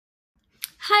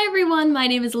Hi everyone, my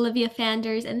name is Olivia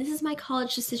Fanders, and this is my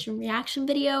college decision reaction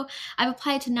video. I've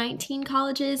applied to 19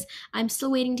 colleges. I'm still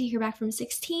waiting to hear back from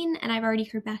 16, and I've already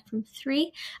heard back from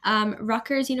 3.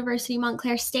 Rutgers University,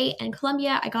 Montclair State, and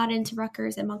Columbia. I got into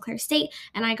Rutgers and Montclair State,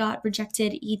 and I got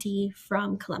rejected ED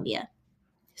from Columbia.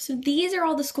 So these are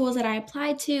all the schools that I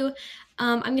applied to.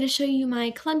 I'm going to show you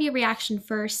my Columbia reaction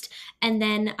first, and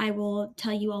then I will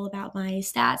tell you all about my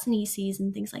stats and ECs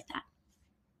and things like that.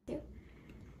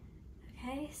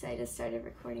 Okay, so I just started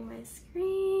recording my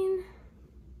screen.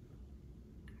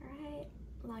 All right,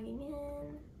 logging in. All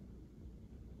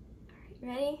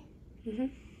right,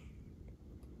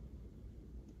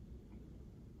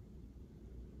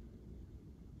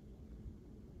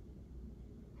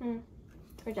 ready?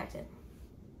 Rejected.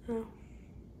 Oh.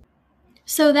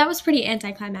 So that was pretty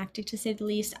anticlimactic, to say the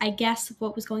least. I guess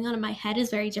what was going on in my head is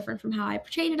very different from how I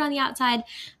portrayed it on the outside.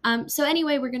 So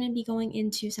anyway, we're going to be going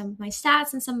into some of my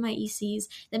stats and some of my ECs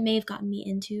that may have gotten me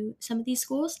into some of these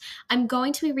schools. I'm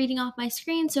going to be reading off my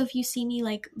screen, so if you see me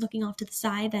like looking off to the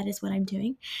side, that is what I'm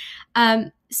doing.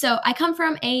 So I come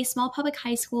from a small public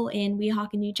high school in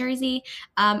Weehawken, New Jersey.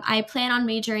 I plan on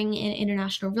majoring in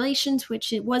international relations,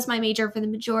 which was my major for the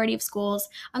majority of schools,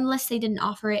 unless they didn't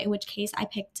offer it, in which case I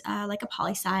picked like a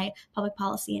poli-sci, public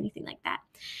policy, anything like that.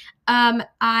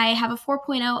 I have a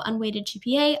 4.0 unweighted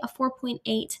GPA, a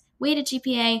 4.8 weighted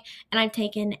GPA, and I've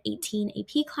taken 18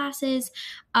 AP classes.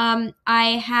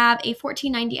 I have a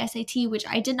 1490 SAT, which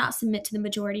I did not submit to the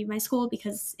majority of my school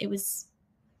because it was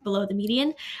below the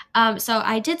median. So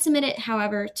I did submit it,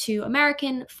 however, to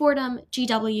American, Fordham,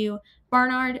 GW,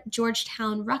 Barnard,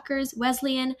 Georgetown, Rutgers,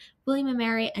 Wesleyan, William &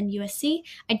 Mary, and USC.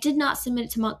 I did not submit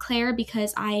it to Montclair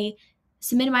because I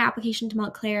submitted my application to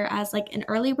Montclair as like an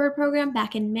early bird program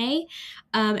back in May.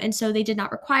 And so they did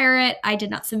not require it. I did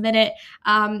not submit it.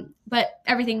 But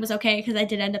everything was okay because I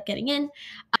did end up getting in.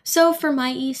 So for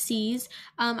my ECs,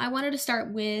 I wanted to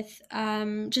start with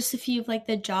just a few of like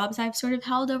the jobs I've sort of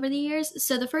held over the years.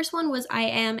 So the first one was I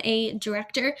am a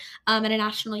director at a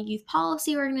national youth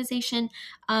policy organization.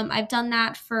 I've done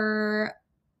that for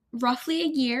roughly a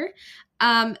year.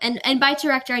 And by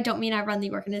director, I don't mean I run the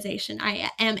organization.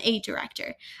 I am a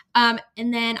director.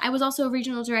 And then I was also a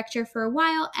regional director for a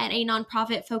while at a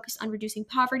nonprofit focused on reducing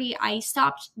poverty. I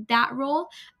stopped that role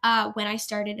when I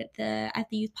started at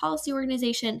the youth policy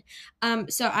organization.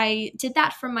 So I did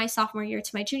that from my sophomore year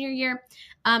to my junior year.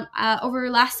 Over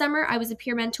last summer, I was a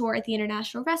peer mentor at the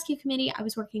International Rescue Committee. I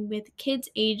was working with kids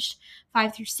aged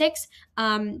 5 through 6,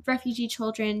 refugee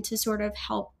children, to sort of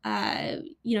help,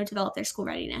 develop their school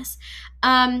readiness.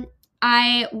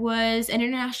 I was an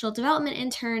international development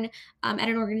intern at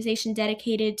an organization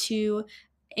dedicated to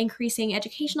increasing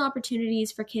educational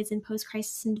opportunities for kids in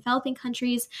post-crisis and developing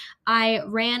countries. I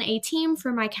ran a team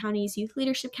for my county's Youth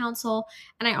Leadership Council,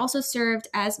 and I also served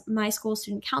as my school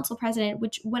student council president,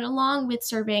 which went along with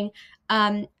serving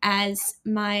as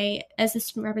the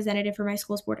student representative for my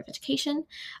school's Board of Education.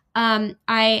 I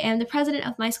am the president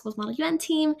of my school's Model UN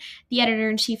team, the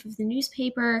editor-in-chief of the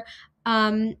newspaper.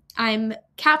 I'm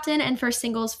captain and first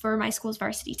singles for my school's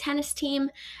varsity tennis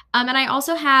team. And I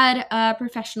also had a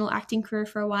professional acting career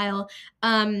for a while,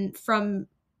 from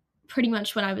pretty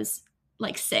much when I was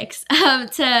like 6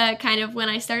 to kind of when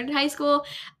I started high school.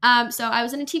 So I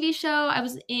was in a TV show. I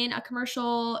was in a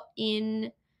commercial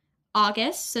in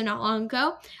August, so not long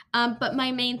ago. But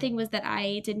my main thing was that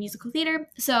I did musical theater.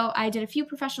 So I did a few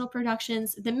professional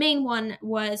productions. The main one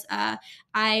was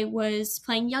I was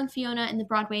playing young Fiona in the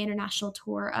Broadway International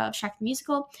Tour of Shrek the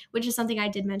Musical, which is something I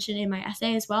did mention in my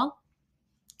essay as well.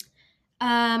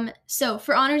 So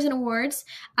for honors and awards,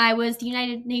 I was the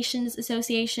United Nations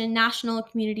Association National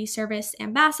Community Service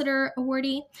Ambassador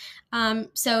awardee.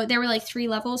 So there were like 3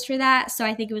 levels for that. So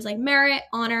I think it was like merit,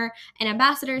 honor, and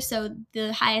ambassador. So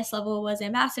the highest level was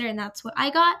ambassador, and that's what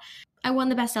I got. I won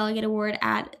the Best Delegate Award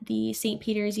at the St.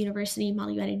 Peter's University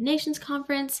Model United Nations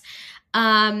Conference.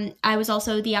 I was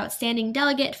also the outstanding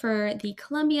delegate for the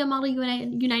Columbia Model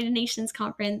United Nations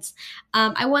Conference.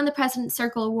 I won the President's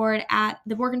Circle Award at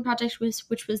the Morgan Project,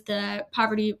 which was the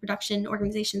poverty reduction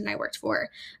organization that I worked for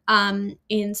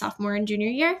in sophomore and junior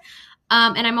year.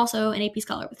 And I'm also an AP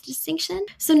Scholar with distinction.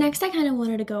 So next I kind of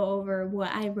wanted to go over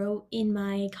what I wrote in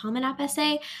my Common App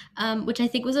essay, which I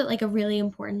think was like a really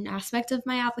important aspect of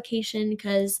my application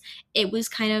because it was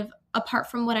kind of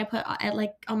apart from what I put at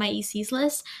like on my ECs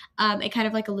list. It kind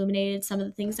of like illuminated some of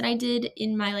the things that I did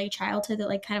in my like childhood that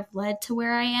like kind of led to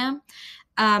where I am.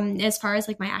 As far as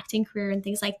like my acting career and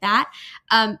things like that.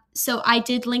 So I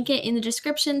did link it in the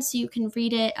description so you can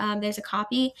read it. There's a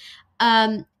copy.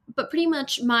 But pretty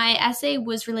much my essay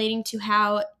was relating to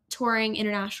how touring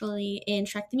internationally in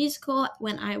Shrek the Musical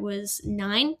when I was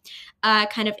 9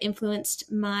 kind of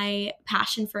influenced my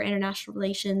passion for international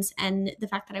relations and the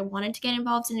fact that I wanted to get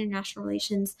involved in international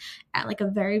relations at like a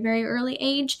very, very early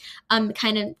age. It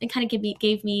kind of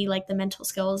gave me like the mental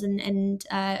skills and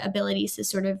abilities to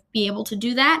sort of be able to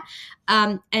do that.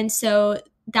 And so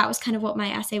that was kind of what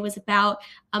my essay was about.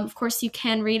 Of course, you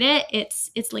can read it.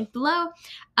 It's linked below.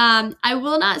 I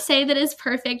will not say that it's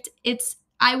perfect.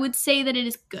 I would say that it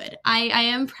is good. I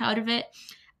am proud of it.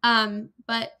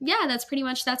 But yeah,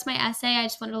 that's my essay. I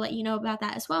just wanted to let you know about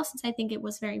that as well, since I think it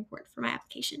was very important for my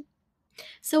application.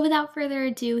 So without further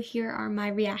ado, here are my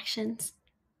reactions.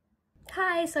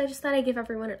 Hi, so I just thought I'd give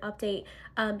everyone an update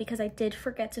because I did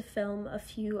forget to film a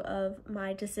few of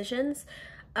my decisions.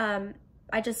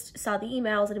 I just saw the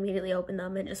emails and immediately opened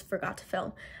them and just forgot to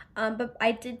film. But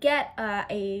I did get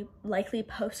a likely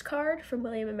postcard from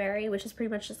William & Mary, which is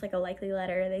pretty much just like a likely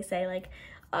letter. They say like,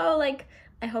 oh, like,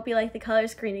 I hope you like the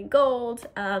colors green and gold.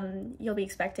 You'll be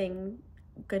expecting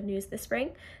good news this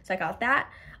spring. So I got that.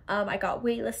 I got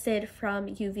waitlisted from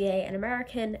UVA and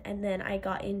American, and then I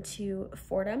got into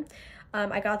Fordham.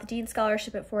 I got the Dean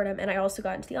Scholarship at Fordham, and I also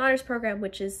got into the honors program,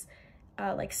 which is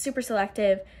like super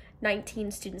selective, 19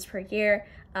 students per year.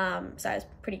 So I was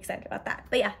pretty excited about that.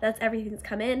 But yeah, that's everything that's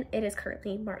come in. It is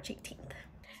currently March 18th.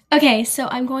 Okay, so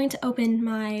I'm going to open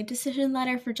my decision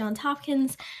letter for Johns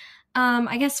Hopkins.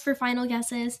 I guess for final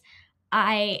guesses,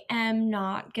 I am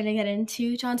not gonna get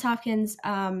into Johns Hopkins.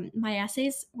 My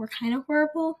essays were kind of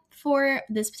horrible for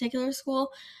this particular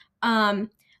school.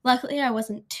 Luckily, I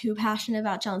wasn't too passionate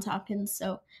about Johns Hopkins,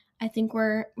 so I think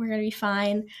we're gonna be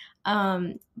fine.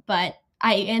 But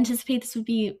I anticipate this would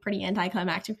be a pretty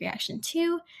anticlimactic reaction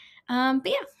too. But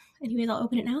yeah, anyways, I'll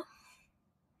open it now.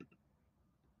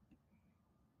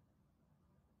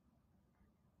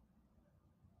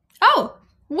 Oh,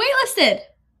 waitlisted.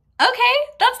 Okay,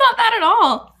 that's not bad at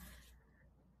all.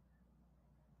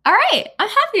 All right, I'm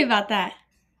happy about that.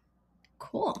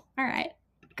 Cool. All right.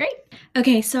 Great.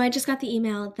 Okay, so I just got the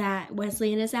email that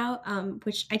Wesleyan is out,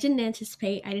 which I didn't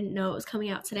anticipate. I didn't know it was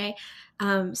coming out today.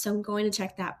 So I'm going to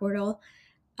check that portal.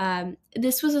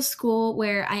 This was a school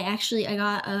where I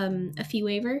got a fee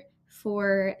waiver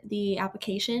for the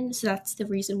application. So that's the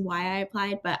reason why I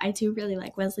applied. But I do really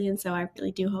like Wesleyan, so I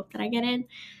really do hope that I get in.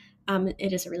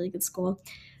 It is a really good school.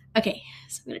 Okay,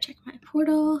 so I'm going to check my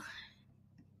portal.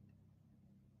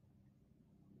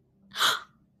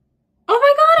 Oh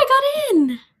my god, I got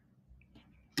in!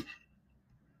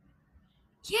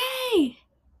 Yay!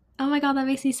 Oh my god, that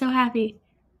makes me so happy.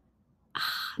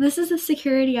 This is the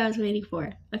security I was waiting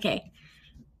for. Okay,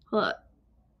 hold up.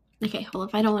 Okay, hold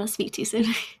up. I don't want to speak too soon.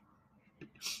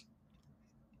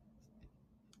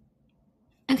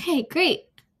 Okay, great.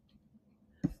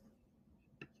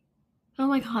 Oh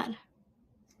my god.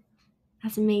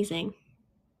 That's amazing.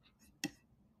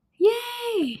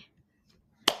 Yay!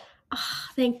 Oh,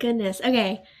 thank goodness.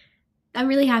 Okay. I'm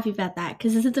really happy about that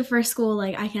because this is the first school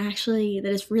like I can actually that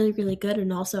is really, really good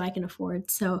and also I can afford.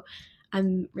 So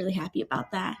I'm really happy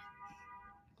about that.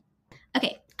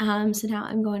 Okay, so now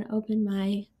I'm going to open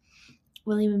my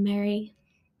William & Mary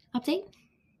update.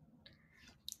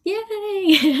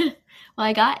 Yay! Well,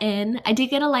 I got in. I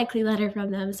did get a likely letter from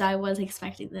them, so I was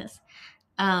expecting this.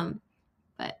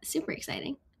 But super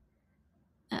exciting.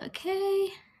 Okay.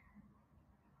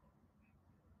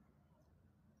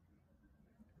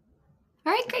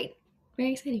 All right, great.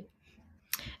 Very exciting.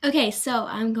 Okay, so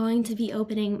I'm going to be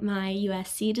opening my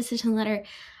USC decision letter.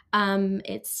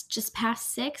 It's just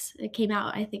past 6. It came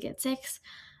out, I think, at 6.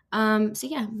 So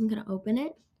yeah, I'm gonna open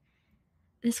it.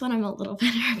 This one I'm a little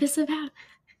bit nervous about.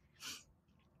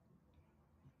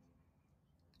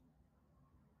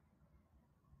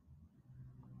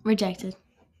 Rejected.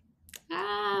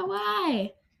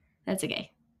 Why? That's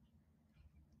okay.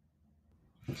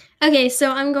 Okay,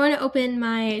 so I'm going to open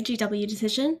my GW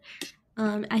decision.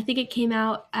 I think it came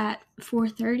out at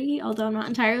 4:30, although I'm not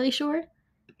entirely sure.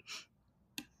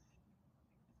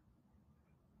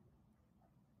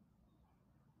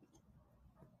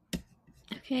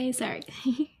 Okay, sorry.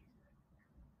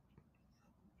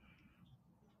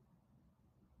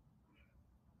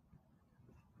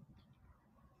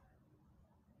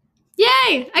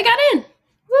 Yay! I got in!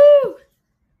 Woo!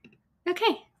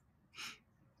 Okay.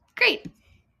 Great.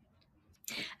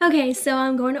 Okay, so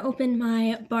I'm going to open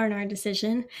my Barnard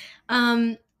decision.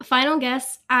 Final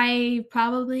guess, I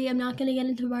probably am not going to get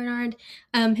into Barnard.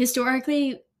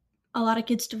 Historically, a lot of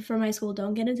kids from my school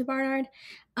don't get into Barnard.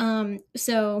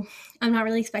 So I'm not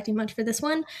really expecting much for this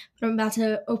one, but I'm about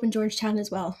to open Georgetown as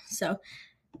well. So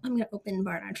I'm going to open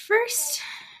Barnard first.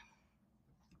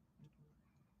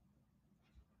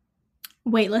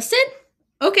 Waitlisted?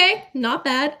 Okay, not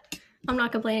bad. I'm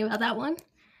not complaining about that one.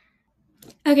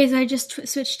 Okay, so I just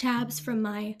switched tabs from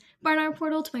my Barnard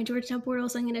portal to my Georgetown portal,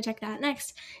 so I'm going to check that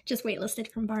next. Just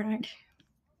waitlisted from Barnard.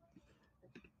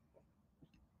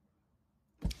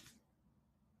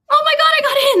 Oh my god, I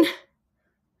got in!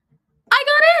 I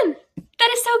got in! That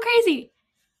is so crazy.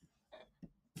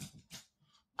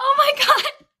 Oh my god!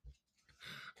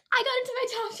 I got into my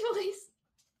top choice.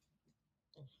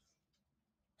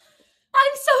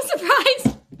 I'm so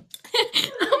surprised.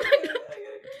 Oh my god.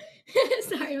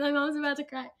 Sorry, my mom's about to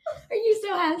cry. Are you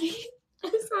so happy?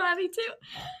 I'm so happy too.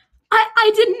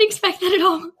 I didn't expect that at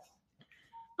all.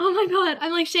 Oh my god,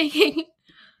 I'm like shaking.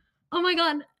 Oh my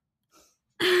god.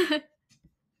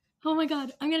 Oh my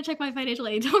god, I'm gonna check my financial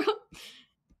aid.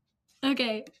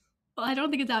 Okay. Well, I don't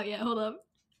think it's out yet. Hold up.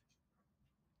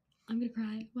 I'm gonna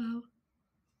cry. Wow.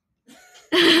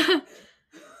 Oh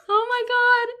my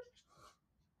god.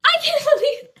 I can't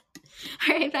believe it.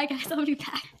 All right, bye guys. I'll be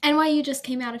back. NYU just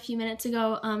came out a few minutes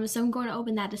ago, so I'm going to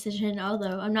open that decision,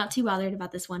 although I'm not too bothered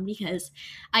about this one because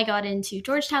I got into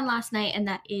Georgetown last night, and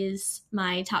that is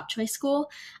my top choice school.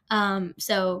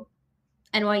 So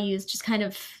NYU is just kind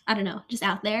of, I don't know, just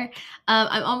out there.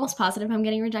 I'm almost positive I'm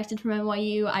getting rejected from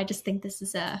NYU. I just think this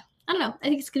is I don't know. I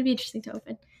think it's going to be interesting to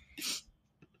open.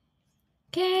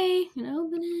 Okay, I'm going to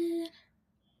open it.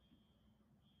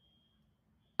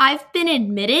 I've been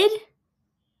admitted?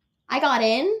 I got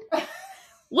in?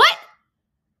 What?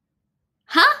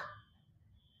 Huh?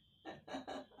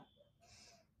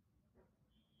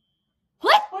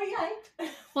 What?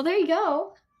 Well, there you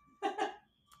go.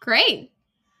 Great.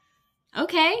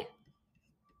 Okay.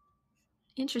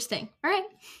 Interesting. All right.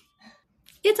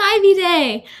 It's Ivy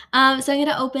Day. So I'm going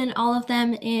to open all of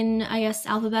them in, I guess,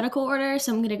 alphabetical order.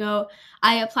 So I'm going to go,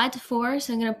 I applied to 4,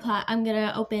 so I'm going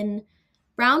to open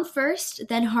Brown first,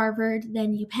 then Harvard,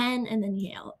 then UPenn, and then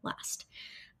Yale last.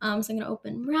 So I'm going to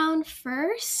open Brown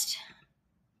first.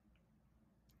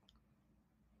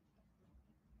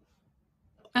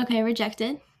 Okay,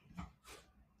 rejected.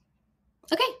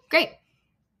 Okay, great.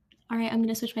 All right, I'm going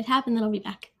to switch my tab and then I'll be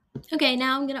back. Okay,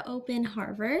 now I'm going to open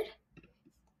Harvard.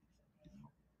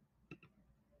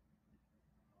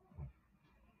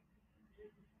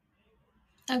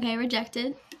 Okay,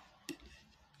 rejected.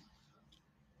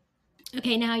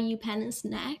 Okay, now UPenn is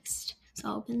next. So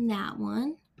I'll open that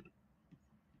one.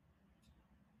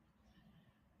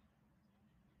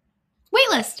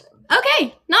 Waitlist.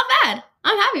 Okay, not bad.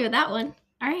 I'm happy with that one.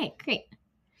 All right, great.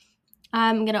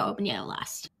 I'm going to open Yale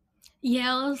last.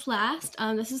 Yale is last.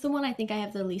 This is the one I think I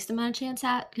have the least amount of chance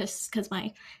at because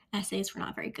my essays were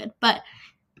not very good. But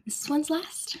this one's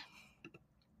last.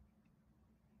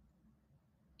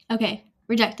 Okay,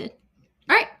 rejected.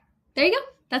 All right, there you go.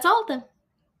 That's all of them.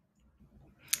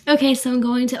 Okay, so I'm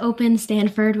going to open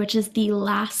Stanford, which is the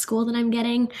last school that I'm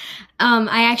getting.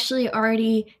 I actually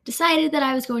already decided that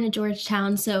I was going to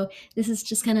Georgetown, so this is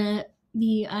just gonna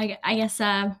be, I guess,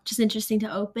 just interesting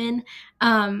to open.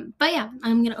 But yeah,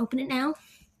 I'm gonna open it now.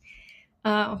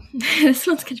 Oh, this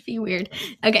one's gonna be weird.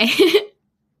 Okay.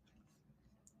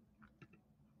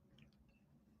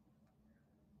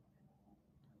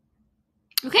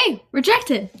 Okay,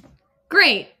 rejected.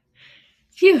 Great.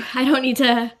 Phew, I don't need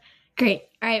to. Great.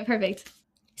 All right, perfect.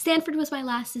 Stanford was my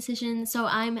last decision, so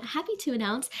I'm happy to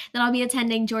announce that I'll be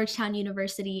attending Georgetown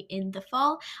University in the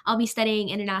fall. I'll be studying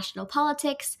international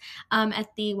politics at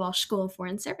the Walsh School of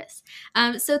Foreign Service.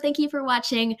 So thank you for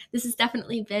watching. This has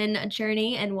definitely been a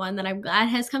journey and one that I'm glad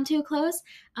has come to a close.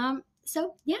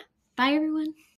 So yeah, bye everyone.